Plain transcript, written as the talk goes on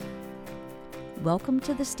Welcome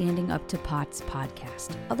to the Standing Up to POTS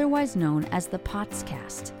podcast, otherwise known as the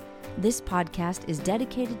POTScast. This podcast is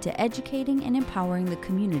dedicated to educating and empowering the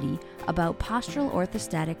community about postural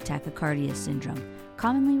orthostatic tachycardia syndrome,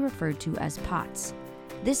 commonly referred to as POTS.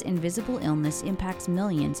 This invisible illness impacts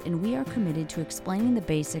millions, and we are committed to explaining the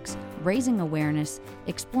basics, raising awareness,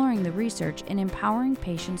 exploring the research, and empowering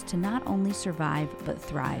patients to not only survive but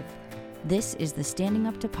thrive. This is the Standing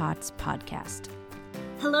Up to POTS podcast.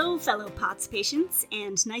 Hello, fellow POTS patients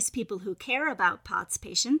and nice people who care about POTS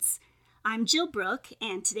patients. I'm Jill Brooke,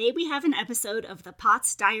 and today we have an episode of the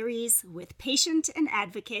POTS Diaries with patient and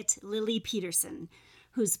advocate Lily Peterson,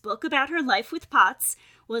 whose book about her life with POTS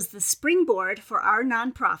was the springboard for our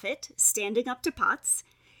nonprofit, Standing Up to POTS.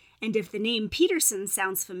 And if the name Peterson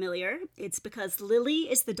sounds familiar, it's because Lily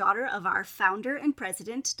is the daughter of our founder and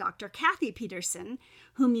president, Dr. Kathy Peterson,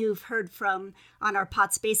 whom you've heard from on our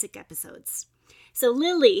POTS Basic episodes. So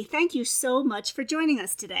Lily, thank you so much for joining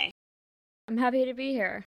us today. I'm happy to be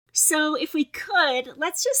here. So if we could,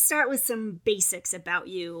 let's just start with some basics about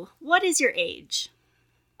you. What is your age?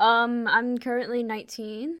 I'm currently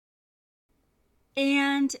 19.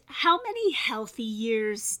 And how many healthy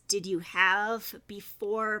years did you have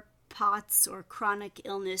before POTS or chronic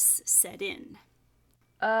illness set in?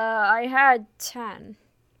 I had 10.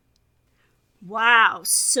 Wow,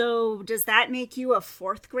 so does that make you a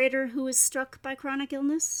fourth grader who was struck by chronic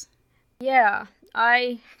illness? Yeah,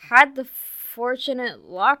 I had the fortunate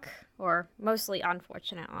luck, or mostly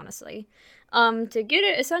unfortunate, honestly, to get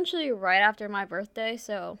it essentially right after my birthday,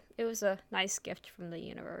 so it was a nice gift from the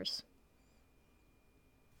universe.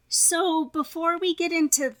 So before we get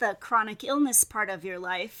into the chronic illness part of your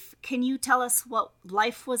life, can you tell us what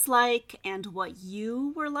life was like and what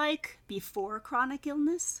you were like before chronic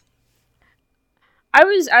illness? I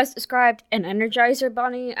was, as described, an Energizer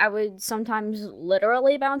bunny. I would sometimes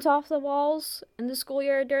literally bounce off the walls in the school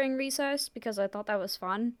year during recess because I thought that was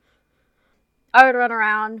fun. I would run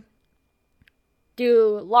around,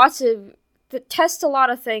 test a lot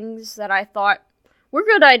of things that I thought were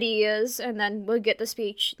good ideas, and then would get the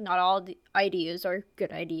speech, not all the ideas are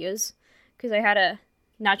good ideas, because I had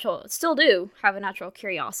still do have a natural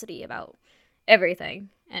curiosity about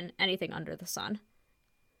everything and anything under the sun.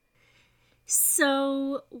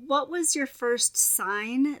 So, what was your first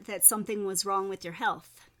sign that something was wrong with your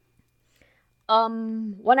health?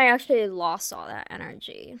 When I actually lost all that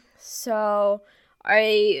energy. So,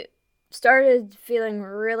 I started feeling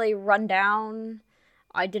really run down.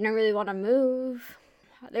 I didn't really want to move.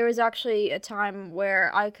 There was actually a time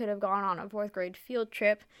where I could have gone on a 4th grade field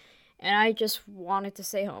trip, and I just wanted to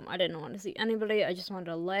stay home. I didn't want to see anybody. I just wanted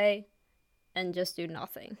to lay and just do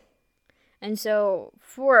nothing. And so,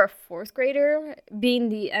 for a 4th grader, being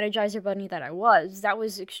the Energizer bunny that I was, that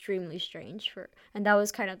was extremely strange. And that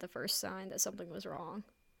was kind of the first sign that something was wrong.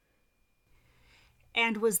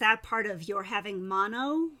 And was that part of your having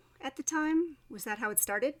mono at the time? Was that how it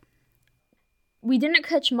started? We didn't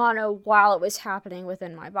catch mono while it was happening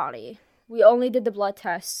within my body. We only did the blood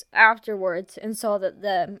tests afterwards and saw that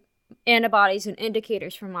the antibodies and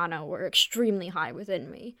indicators for mono were extremely high within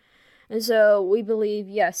me. And so we believe,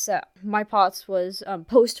 yes, that my POTS was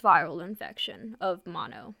post-viral infection of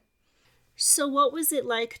mono. So what was it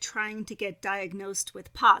like trying to get diagnosed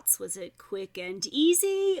with POTS? Was it quick and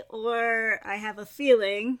easy? Or I have a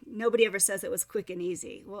feeling nobody ever says it was quick and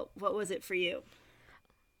easy. What was it for you?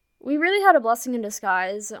 We really had a blessing in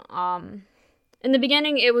disguise. In the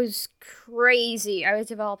beginning, it was crazy. I was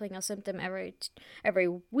developing a symptom every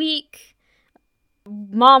week.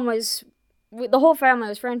 The whole family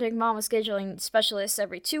was frantic. Mom was scheduling specialists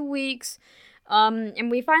every 2 weeks.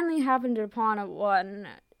 And we finally happened upon one,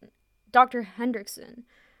 Dr. Hendrickson,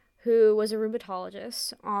 who was a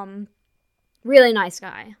rheumatologist. Really nice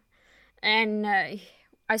guy. And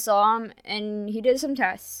I saw him, and he did some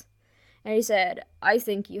tests. And he said, "I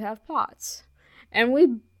think you have POTS."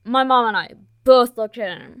 And my mom and I both looked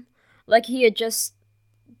at him like he had just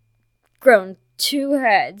grown 2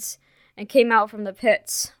 heads and came out from the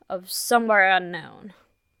pits of somewhere unknown.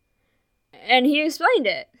 And he explained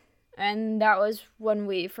it. And that was when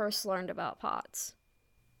we first learned about POTS.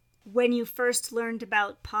 When you first learned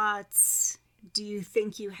about POTS, do you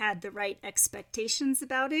think you had the right expectations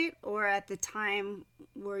about it? Or at the time,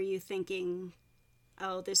 were you thinking,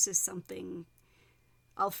 oh, this is something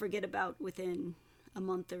I'll forget about within a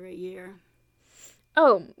month or a year?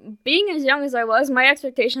 Oh, being as young as I was, my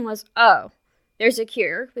expectation was, oh, there's a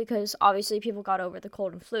cure, because obviously people got over the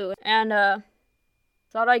cold and flu, and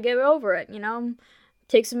thought I'd get over it,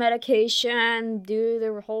 take some medication, do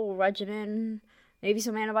the whole regimen, maybe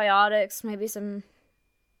some antibiotics, maybe some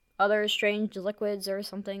other strange liquids or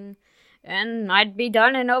something, and I'd be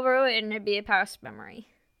done and over it, and it'd be a past memory.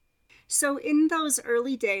 So in those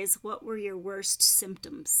early days, what were your worst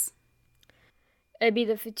symptoms? It'd be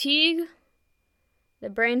the fatigue, the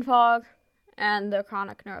brain fog, and the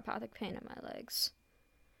chronic neuropathic pain in my legs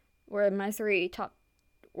were my 3 top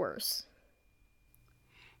worst.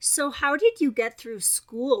 So how did you get through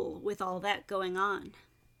school with all that going on?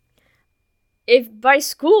 If by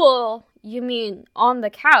school you mean on the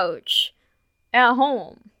couch, at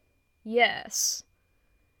home, yes.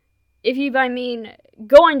 If you by mean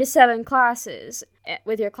going to 7 classes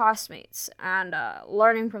with your classmates and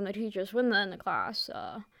learning from the teachers when they're in the class,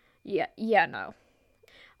 no.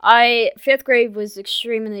 5th grade was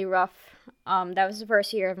extremely rough. That was the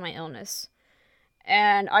first year of my illness.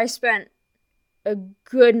 And I spent a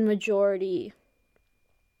good majority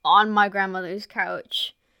on my grandmother's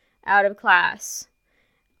couch, out of class.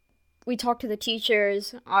 We talked to the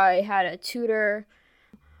teachers. I had a tutor.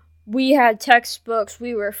 We had textbooks.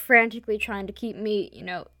 We were frantically trying to keep me,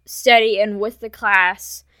 steady and with the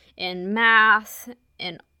class in math,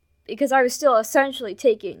 and because I was still essentially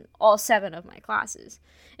taking all 7 of my classes.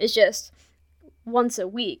 It's just once a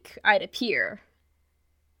week I'd appear,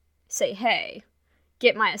 say hey,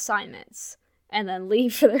 get my assignments, and then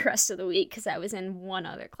leave for the rest of the week because I was in one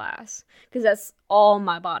other class, because that's all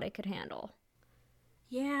my body could handle.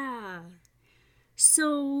 Yeah.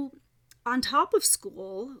 So on top of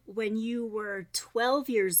school, when you were 12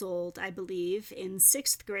 years old, I believe, in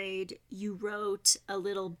 6th grade, you wrote a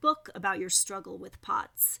little book about your struggle with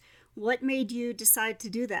POTS. What made you decide to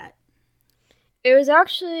do that? It was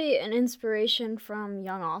actually an inspiration from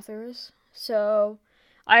young authors. So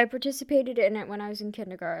I participated in it when I was in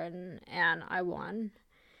kindergarten, and I won.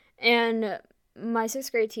 And my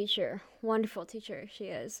 6th grade teacher, wonderful teacher she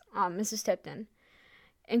is, Mrs. Tipton,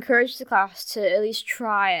 encouraged the class to at least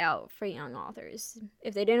try out for young authors.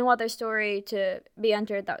 If they didn't want their story to be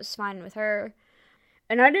entered, that was fine with her.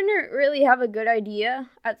 And I didn't really have a good idea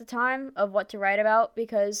at the time of what to write about,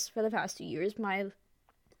 because for the past 2 years, my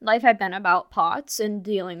life had been about POTS and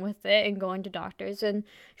dealing with it and going to doctors and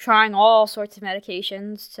trying all sorts of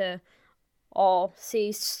medications to all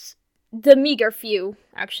see the meager few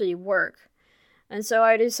actually work. And so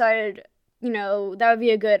I decided, that would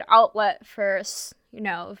be a good outlet for,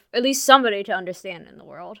 at least somebody to understand in the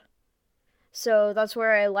world. So that's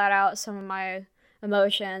where I let out some of my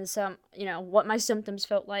emotions, what my symptoms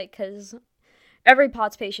felt like, because every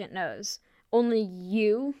POTS patient knows only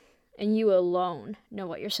you and you alone know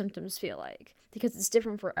what your symptoms feel like, because it's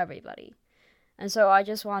different for everybody. And so I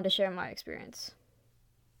just wanted to share my experience.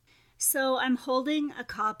 So I'm holding a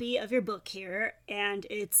copy of your book here, and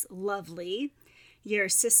it's lovely. Your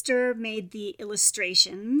sister made the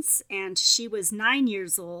illustrations, and she was 9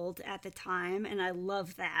 years old at the time, and I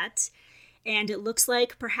love that. And it looks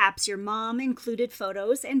like perhaps your mom included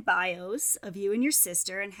photos and bios of you and your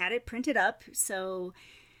sister and had it printed up so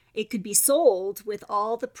it could be sold, with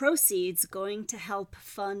all the proceeds going to help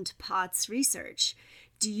fund POTS research.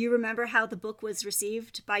 Do you remember how the book was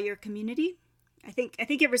received by your community? I think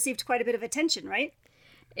it received quite a bit of attention, right?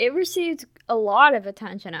 It received a lot of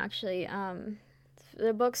attention, actually.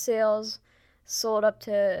 The book sales sold up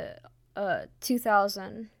to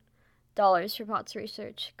 $2,000 for POTS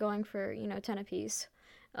research, going for 10 apiece.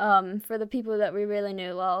 For the people that we really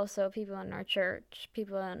knew well, so people in our church,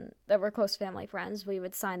 that were close family friends, we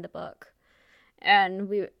would sign the book, and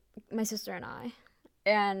my sister and I,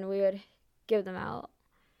 and we would give them out.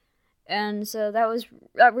 And so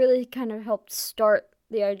that really kind of helped start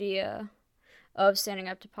the idea of standing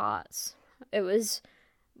up to POTS. It was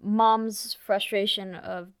Mom's frustration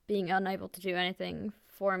of being unable to do anything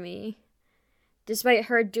for me, despite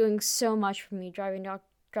her doing so much for me, driving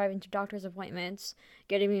to doctor's appointments,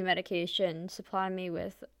 getting me medication, supplying me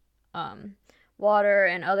with water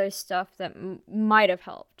and other stuff that might have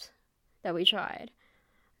helped, that we tried.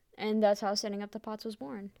 And that's how Standing Up to POTS was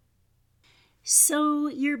born. So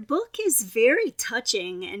your book is very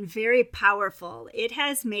touching and very powerful. It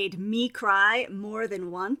has made me cry more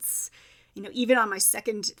than once, even on my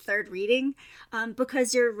third reading,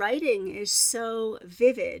 because your writing is so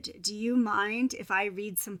vivid. Do you mind if I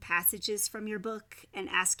read some passages from your book and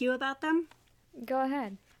ask you about them? Go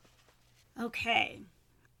ahead. Okay.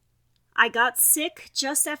 I got sick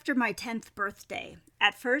just after my 10th birthday.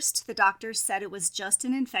 At first, the doctors said it was just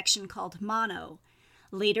an infection called mono.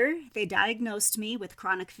 Later, they diagnosed me with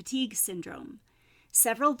chronic fatigue syndrome.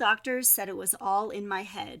 Several doctors said it was all in my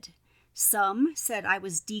head. Some said I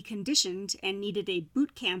was deconditioned and needed a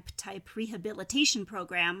boot camp type rehabilitation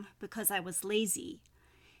program because I was lazy.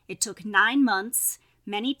 It took 9 months,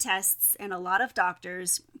 many tests, and a lot of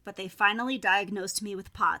doctors, but they finally diagnosed me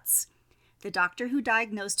with POTS. The doctor who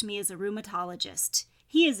diagnosed me is a rheumatologist.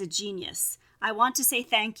 He is a genius. I want to say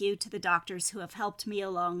thank you to the doctors who have helped me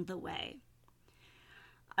along the way.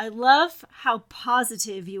 I love how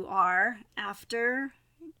positive you are after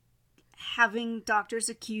having doctors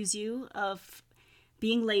accuse you of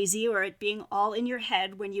being lazy or it being all in your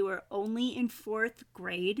head when you were only in 4th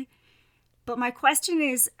grade. But my question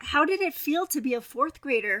is, how did it feel to be a 4th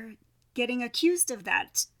grader getting accused of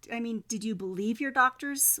that? I mean, did you believe your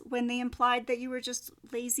doctors when they implied that you were just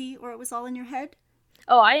lazy or it was all in your head?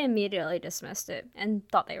 Oh, I immediately dismissed it and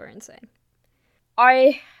thought they were insane.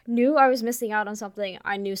 I knew I was missing out on something.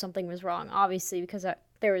 I knew something was wrong, obviously, because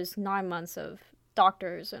there was 9 months of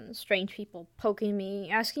doctors and strange people poking me,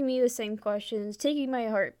 asking me the same questions, taking my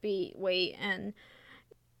heartbeat rate, and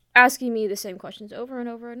asking me the same questions over and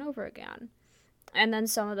over and over again. And then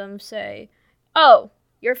some of them say, "Oh,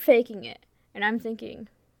 you're faking it." And I'm thinking,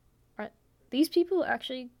 are these people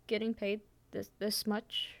actually getting paid this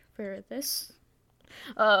much for this?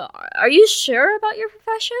 Are you sure about your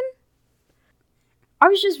profession? I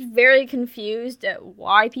was just very confused at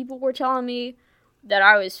why people were telling me that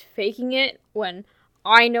I was faking it when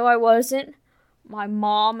I know I wasn't. My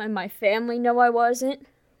mom and my family know I wasn't.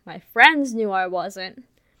 My friends knew I wasn't.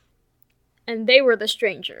 And they were the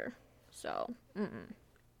stranger. So,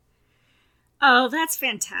 Oh, that's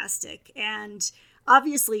fantastic. And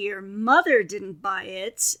obviously your mother didn't buy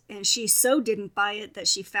it, and she so didn't buy it that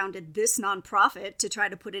she founded this nonprofit to try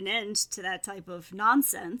to put an end to that type of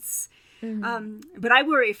nonsense. But I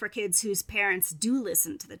worry for kids whose parents do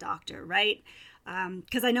listen to the doctor, right?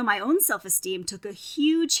 Because I know my own self-esteem took a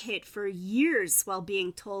huge hit for years while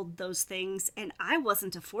being told those things, and I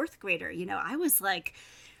wasn't a 4th grader. You know, I was like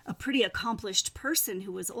a pretty accomplished person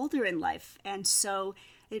who was older in life, and so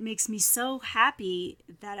it makes me so happy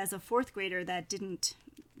that as a 4th grader that didn't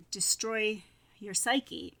destroy your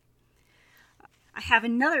psyche. I have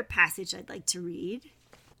another passage I'd like to read.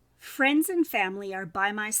 Friends and family are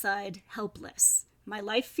by my side, helpless. My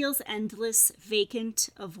life feels endless, vacant,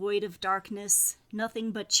 a void of darkness,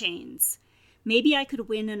 nothing but chains. Maybe I could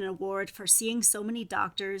win an award for seeing so many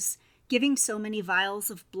doctors, giving so many vials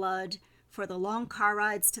of blood, for the long car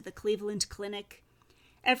rides to the Cleveland Clinic.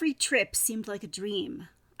 Every trip seemed like a dream.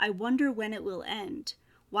 I wonder when it will end.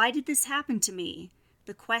 Why did this happen to me?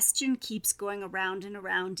 The question keeps going around and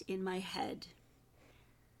around in my head.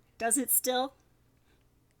 Does it still?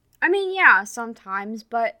 I mean, yeah, sometimes,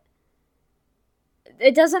 but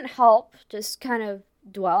it doesn't help just kind of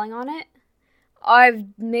dwelling on it.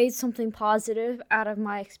 I've made something positive out of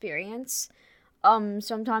my experience.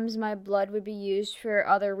 Sometimes my blood would be used for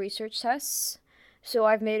other research tests. So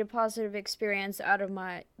I've made a positive experience out of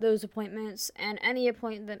those appointments, and any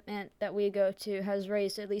appointment that we go to has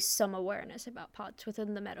raised at least some awareness about POTS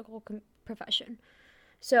within the medical profession.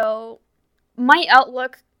 So my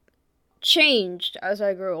outlook changed as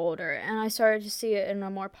I grew older, and I started to see it in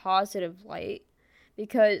a more positive light,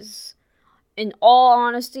 because in all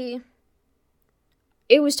honesty,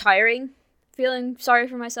 it was tiring feeling sorry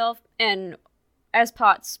for myself, and as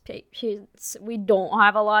POTS patients, we don't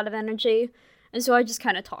have a lot of energy, and so I just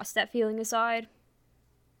kind of tossed that feeling aside.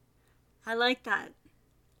 I like that.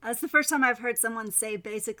 That's the first time I've heard someone say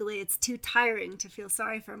basically it's too tiring to feel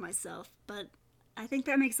sorry for myself, but I think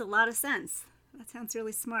that makes a lot of sense. That sounds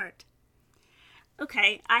really smart.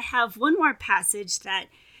 Okay, I have one more passage that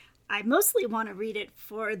I mostly want to read it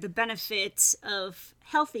for the benefit of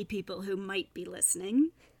healthy people who might be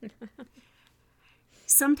listening.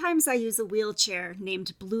 Sometimes I use a wheelchair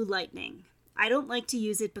named Blue Lightning. I don't like to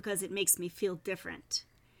use it because it makes me feel different.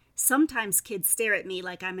 Sometimes kids stare at me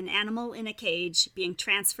like I'm an animal in a cage being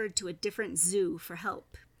transferred to a different zoo for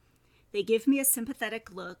help. They give me a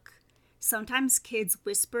sympathetic look. Sometimes kids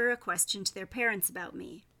whisper a question to their parents about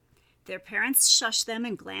me. Their parents shush them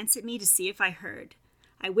and glance at me to see if I heard.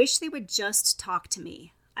 I wish they would just talk to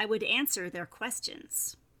me. I would answer their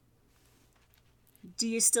questions. Do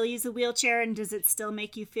you still use a wheelchair, and does it still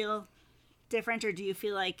make you feel different, or do you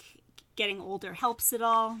feel like getting older helps at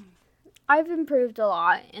all? I've improved a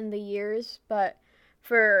lot in the years, but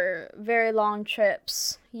for very long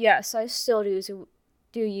trips, yes, I still do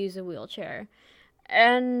use a wheelchair.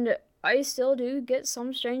 And I still do get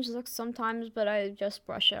some strange looks sometimes, but I just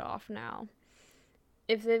brush it off now.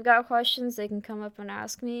 If they've got questions, they can come up and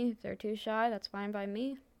ask me. If they're too shy, that's fine by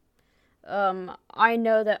me. I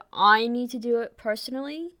know that I need to do it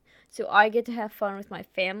personally, so I get to have fun with my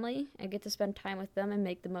family. I get to spend time with them and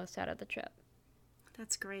make the most out of the trip.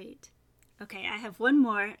 That's great. Okay, I have one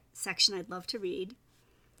more section I'd love to read.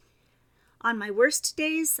 On my worst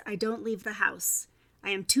days, I don't leave the house.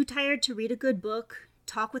 I am too tired to read a good book,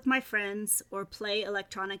 talk with my friends, or play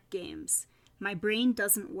electronic games. My brain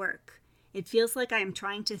doesn't work. It feels like I am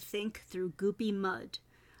trying to think through goopy mud.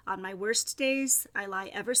 On my worst days, I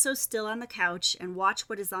lie ever so still on the couch and watch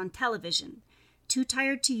what is on television, too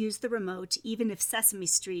tired to use the remote even if Sesame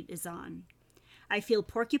Street is on. I feel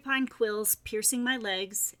porcupine quills piercing my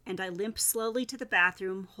legs, and I limp slowly to the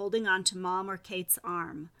bathroom, holding on to Mom or Kate's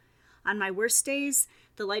arm. On my worst days,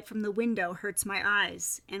 the light from the window hurts my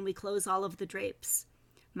eyes, and we close all of the drapes.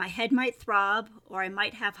 My head might throb, or I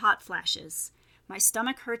might have hot flashes. My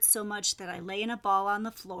stomach hurts so much that I lay in a ball on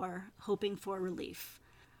the floor, hoping for relief.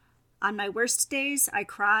 On my worst days, I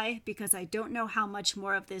cry because I don't know how much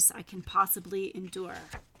more of this I can possibly endure.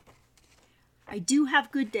 I do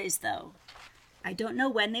have good days, though. I don't know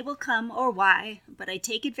when they will come or why, but I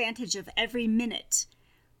take advantage of every minute.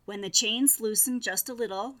 When the chains loosen just a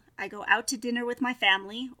little, I go out to dinner with my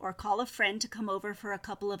family or call a friend to come over for a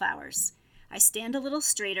couple of hours. I stand a little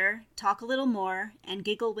straighter, talk a little more, and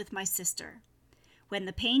giggle with my sister. When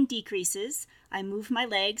the pain decreases, I move my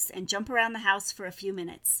legs and jump around the house for a few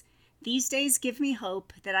minutes. These days give me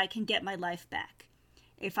hope that I can get my life back.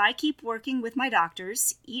 If I keep working with my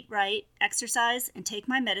doctors, eat right, exercise, and take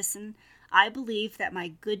my medicine, I believe that my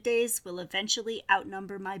good days will eventually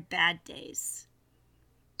outnumber my bad days.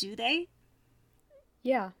 Do they?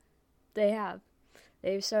 Yeah, they have.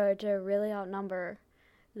 They've started to really outnumber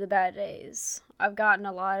the bad days. I've gotten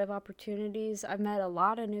a lot of opportunities. I've met a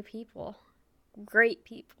lot of new people, great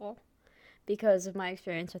people, because of my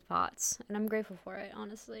experience with POTS, and I'm grateful for it,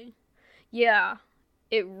 honestly. Yeah,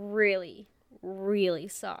 it really, really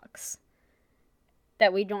sucks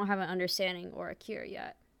that we don't have an understanding or a cure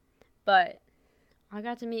yet. But I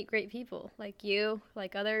got to meet great people like you,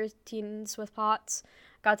 like other teens with POTS,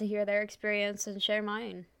 got to hear their experience and share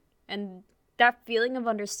mine. And that feeling of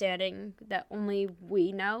understanding that only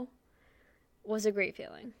we know was a great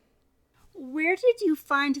feeling. Where did you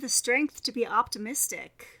find the strength to be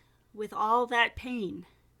optimistic with all that pain?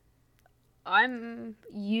 I'm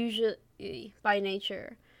usually, by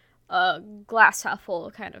nature, a glass half full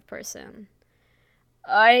kind of person.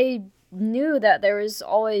 I knew that there was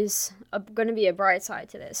always going to be a bright side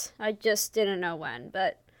to this. I just didn't know when,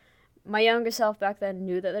 but my younger self back then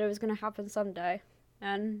knew that it was going to happen someday,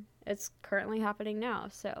 and it's currently happening now,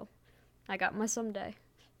 so I got my someday.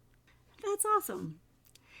 That's awesome.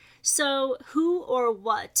 So, who or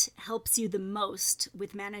what helps you the most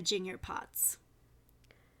with managing your POTS?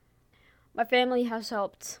 My family has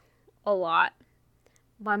helped a lot.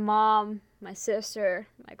 My mom, my sister,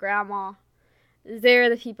 my grandma, they're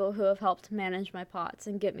the people who have helped manage my POTS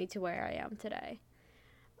and get me to where I am today.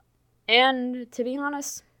 And to be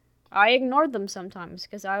honest, I ignored them sometimes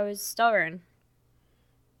because I was stubborn.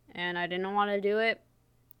 And I didn't want to do it.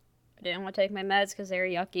 I didn't want to take my meds because they were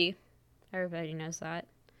yucky. Everybody knows that.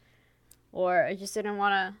 Or I just didn't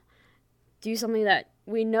want to do something that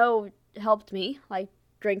we know helped me, like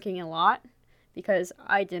drinking a lot, because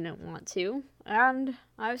I didn't want to. And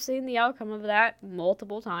I've seen the outcome of that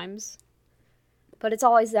multiple times. But it's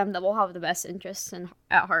always them that will have the best interests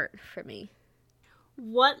at heart for me.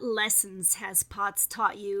 What lessons has POTS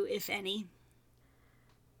taught you, if any?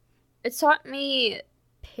 It's taught me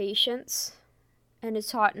patience, and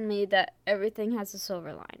it's taught me that everything has a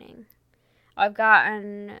silver lining. I've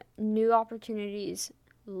gotten new opportunities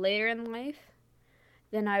later in life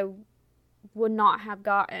than I would not have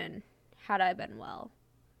gotten had I been well.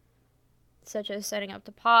 Such as setting up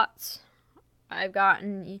the POTS. I've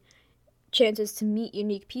gotten chances to meet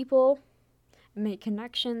unique people, make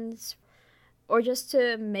connections, or just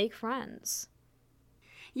to make friends.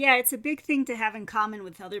 Yeah, it's a big thing to have in common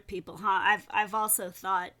with other people, huh? I've also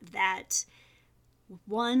thought that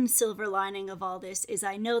one silver lining of all this is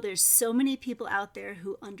I know there's so many people out there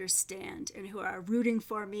who understand and who are rooting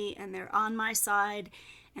for me, and they're on my side.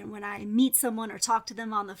 And when I meet someone or talk to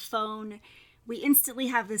them on the phone, we instantly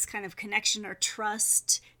have this kind of connection or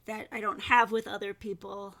trust that I don't have with other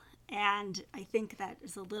people. And I think that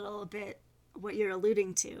is a little bit what you're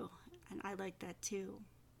alluding to. And I like that too.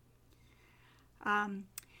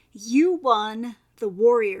 You won the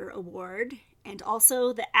Warrior Award and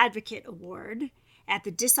also the Advocate Award at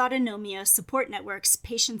the Dysautonomia Support Network's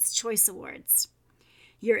Patients' Choice Awards.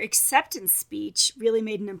 Your acceptance speech really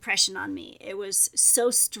made an impression on me. It was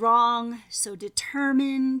so strong, so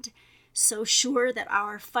determined, so sure that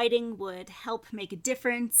our fighting would help make a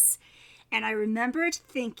difference. And I remembered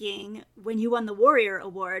thinking, when you won the Warrior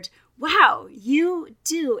Award, wow, you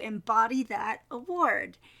do embody that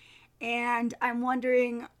award. And I'm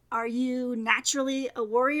wondering, are you naturally a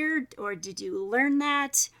warrior, or did you learn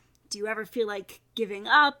that? Do you ever feel like giving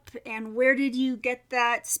up? And where did you get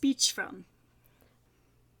that speech from?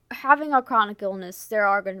 having a chronic illness, there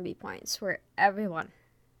are going to be points where everyone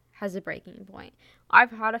has a breaking point.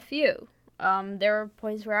 I've had a few. There were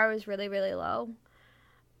points where I was really, really low.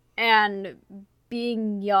 And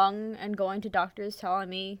being young and going to doctors telling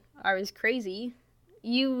me I was crazy,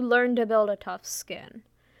 you learn to build a tough skin.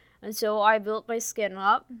 And so I built my skin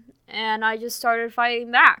up, and I just started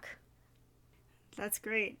fighting back. That's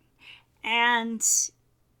great. And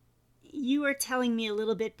you were telling me a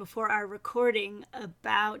little bit before our recording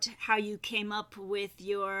about how you came up with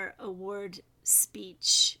your award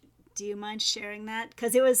speech. Do you mind sharing that?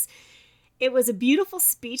 Because it was a beautiful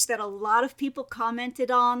speech that a lot of people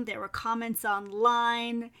commented on. There were comments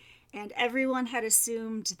online, and everyone had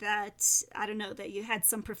assumed that, I don't know, that you had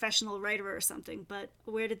some professional writer or something. But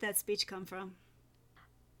where did that speech come from?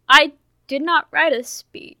 I did not write a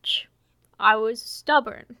speech. I was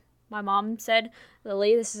stubborn. My mom said,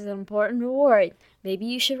 Lily, this is an important award. Maybe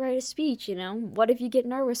you should write a speech, What if you get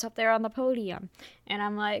nervous up there on the podium? And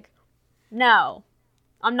I'm like, no,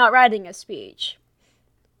 I'm not writing a speech.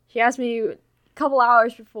 She asked me a couple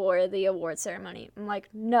hours before the award ceremony. I'm like,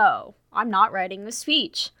 no, I'm not writing a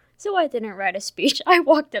speech. So I didn't write a speech. I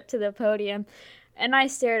walked up to the podium and I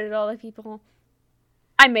stared at all the people.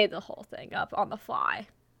 I made the whole thing up on the fly.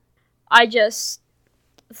 I just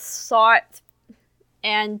saw it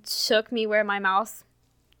and took me where my mouth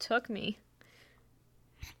took me.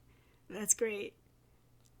 That's great.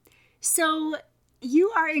 So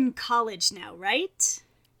you are in college now, right?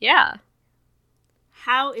 Yeah.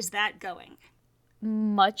 How is that going?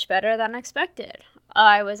 Much better than expected.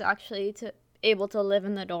 I was actually able to live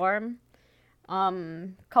in the dorm a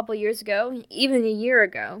couple years ago, even a year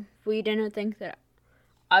ago. We didn't think that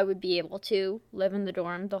I would be able to live in the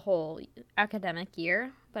dorm the whole academic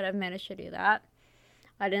year, but I've managed to do that.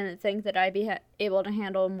 I didn't think that I'd be able to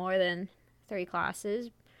handle more than 3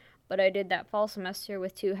 classes, but I did that fall semester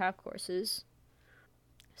with 2 half courses.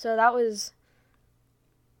 So that was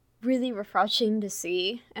really refreshing to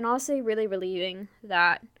see, and honestly really relieving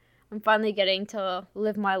that I'm finally getting to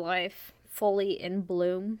live my life fully in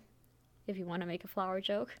bloom, if you want to make a flower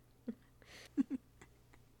joke.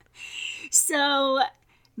 So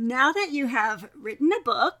now that you have written a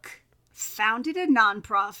book, founded a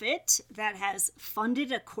nonprofit that has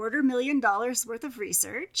funded $250,000 worth of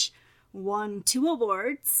research, won 2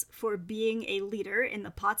 awards for being a leader in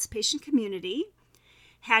the POTS patient community,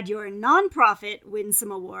 had your nonprofit win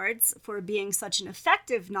some awards for being such an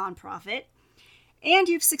effective nonprofit, and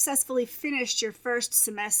you've successfully finished your first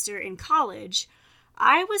semester in college,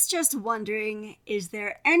 I was just wondering, is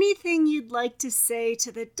there anything you'd like to say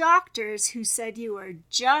to the doctors who said you were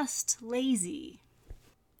just lazy?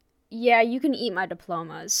 Yeah, you can eat my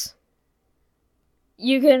diplomas.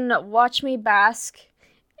 You can watch me bask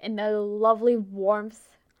in the lovely warmth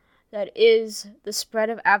that is the spread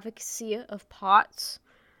of advocacy of POTS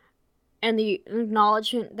and the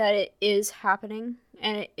acknowledgement that it is happening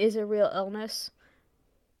and it is a real illness.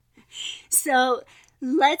 So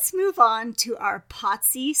let's move on to our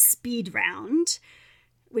Potsy speed round,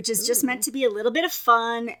 which is just meant to be a little bit of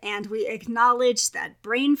fun, and we acknowledge that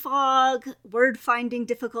brain fog, word finding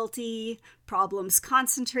difficulty, problems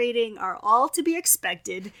concentrating are all to be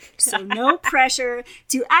expected, so no pressure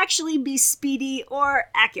to actually be speedy or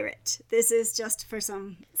accurate. This is just for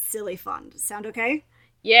some silly fun. Sound okay?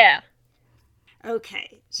 Yeah.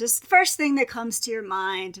 Okay, just the first thing that comes to your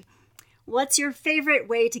mind. What's your favorite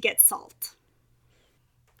way to get salt?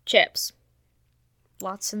 Chips.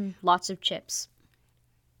 Lots and lots of chips.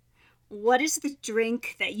 What is the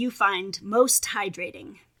drink that you find most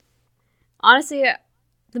hydrating? Honestly,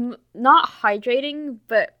 not hydrating,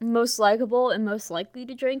 but most likable and most likely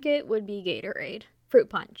to drink it would be Gatorade. Fruit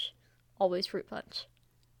punch. Always fruit punch.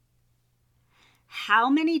 How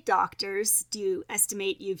many doctors do you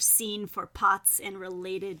estimate you've seen for POTS and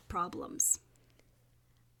related problems?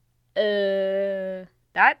 I'd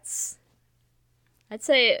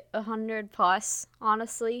say 100 plus,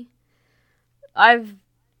 honestly. I've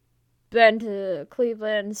been to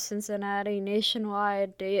Cleveland, Cincinnati,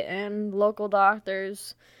 nationwide, and local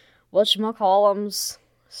doctors, whatchamacallums,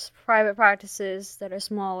 private practices that are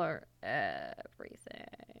smaller, everything.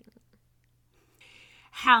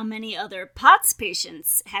 How many other POTS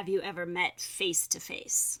patients have you ever met face to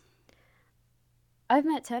face? I've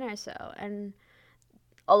met 10 or so, and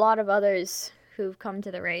a lot of others who've come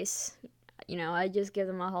to the race. I just give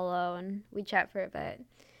them a hello and we chat for a bit.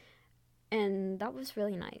 And that was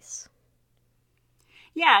really nice.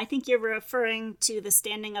 Yeah, I think you're referring to the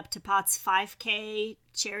Standing Up to POTS 5K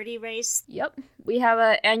charity race. Yep. We have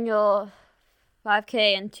an annual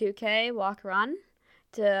 5K and 2K walk run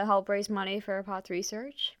to help raise money for POTS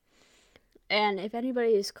research. And if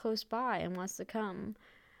anybody is close by and wants to come,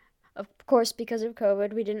 of course, because of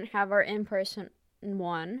COVID, we didn't have our in-person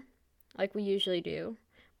one like we usually do.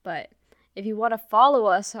 But if you want to follow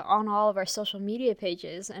us on all of our social media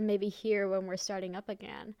pages and maybe hear when we're starting up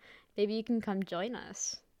again, maybe you can come join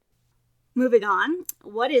us. Moving on,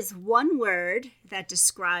 what is one word that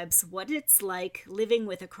describes what it's like living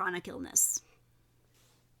with a chronic illness?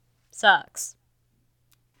 Sucks.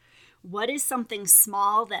 What is something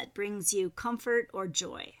small that brings you comfort or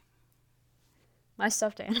joy? My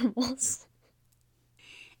stuffed animals.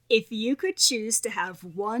 If you could choose to have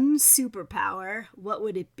one superpower, what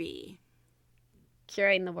would it be?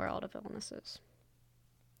 Curing the world of illnesses.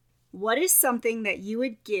 What is something that you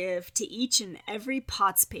would give to each and every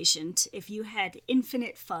POTS patient if you had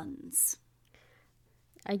infinite funds?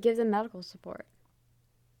 I give them medical support.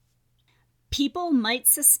 People might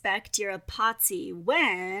suspect you're a POTSy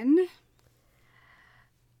when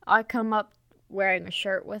I come up wearing a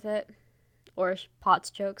shirt with it, or POTS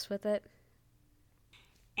jokes with it.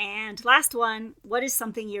 And last one, what is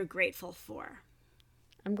something you're grateful for?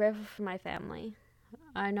 I'm grateful for my family.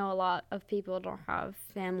 I know a lot of people don't have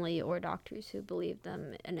family or doctors who believe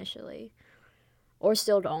them initially, or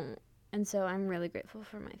still don't. And so I'm really grateful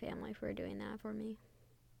for my family for doing that for me.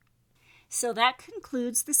 So that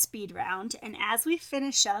concludes the speed round. And as we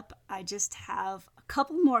finish up, I just have a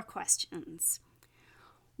couple more questions.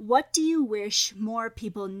 What do you wish more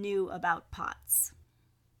people knew about POTS?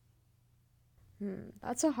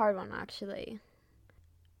 That's a hard one, actually.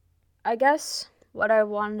 I guess what I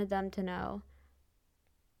wanted them to know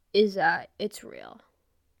is that it's real.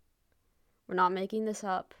 We're not making this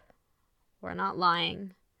up. We're not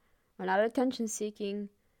lying. We're not attention seeking.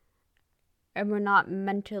 And we're not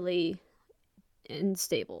mentally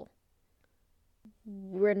unstable.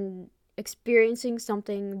 We're experiencing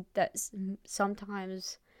something that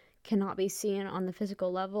sometimes cannot be seen on the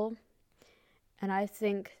physical level. And I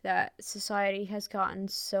think that society has gotten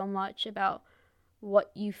so much about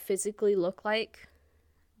what you physically look like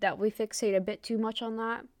that we fixate a bit too much on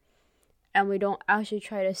that. And we don't actually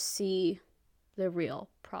try to see the real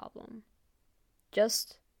problem.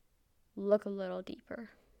 Just look a little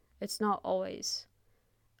deeper. It's not always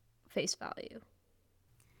face value.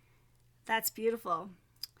 That's beautiful.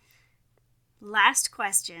 Last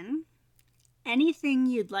question. Anything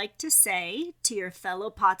you'd like to say to your fellow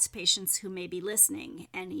POTS patients who may be listening?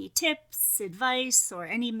 Any tips, advice, or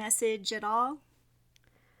any message at all?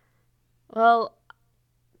 Well,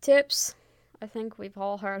 tips. I think we've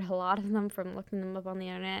all heard a lot of them from looking them up on the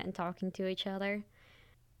internet and talking to each other.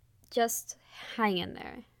 Just hang in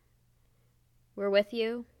there. We're with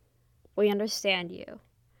you. We understand you.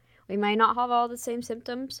 We might not have all the same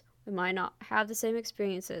symptoms. We might not have the same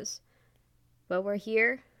experiences. But we're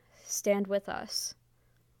here. Stand with us.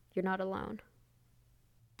 You're not alone.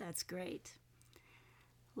 That's great.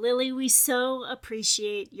 Lily, we so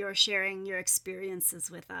appreciate your sharing your experiences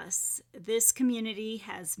with us. This community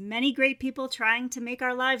has many great people trying to make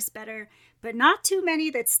our lives better, but not too many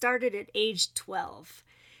that started at age 12.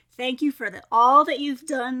 Thank you for all that you've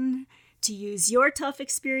done to use your tough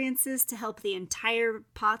experiences to help the entire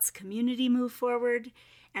POTS community move forward.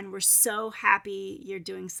 And we're so happy you're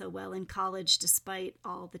doing so well in college despite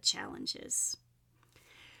all the challenges.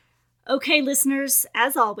 Okay, listeners,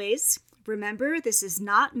 as always, remember this is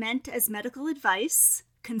not meant as medical advice.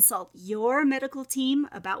 Consult your medical team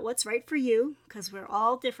about what's right for you, because we're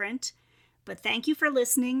all different. But thank you for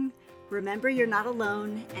listening. Remember you're not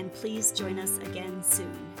alone, and please join us again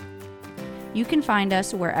soon. You can find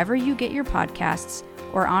us wherever you get your podcasts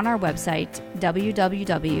or on our website,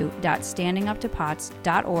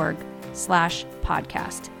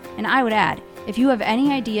 www.standinguptopots.org/podcast. And I would add, if you have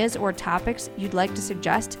any ideas or topics you'd like to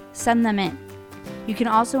suggest, send them in. You can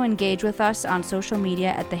also engage with us on social media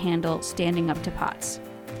at the handle Standing Up to POTS.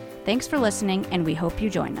 Thanks for listening, and we hope you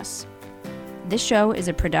join us. This show is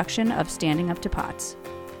a production of Standing Up to POTS.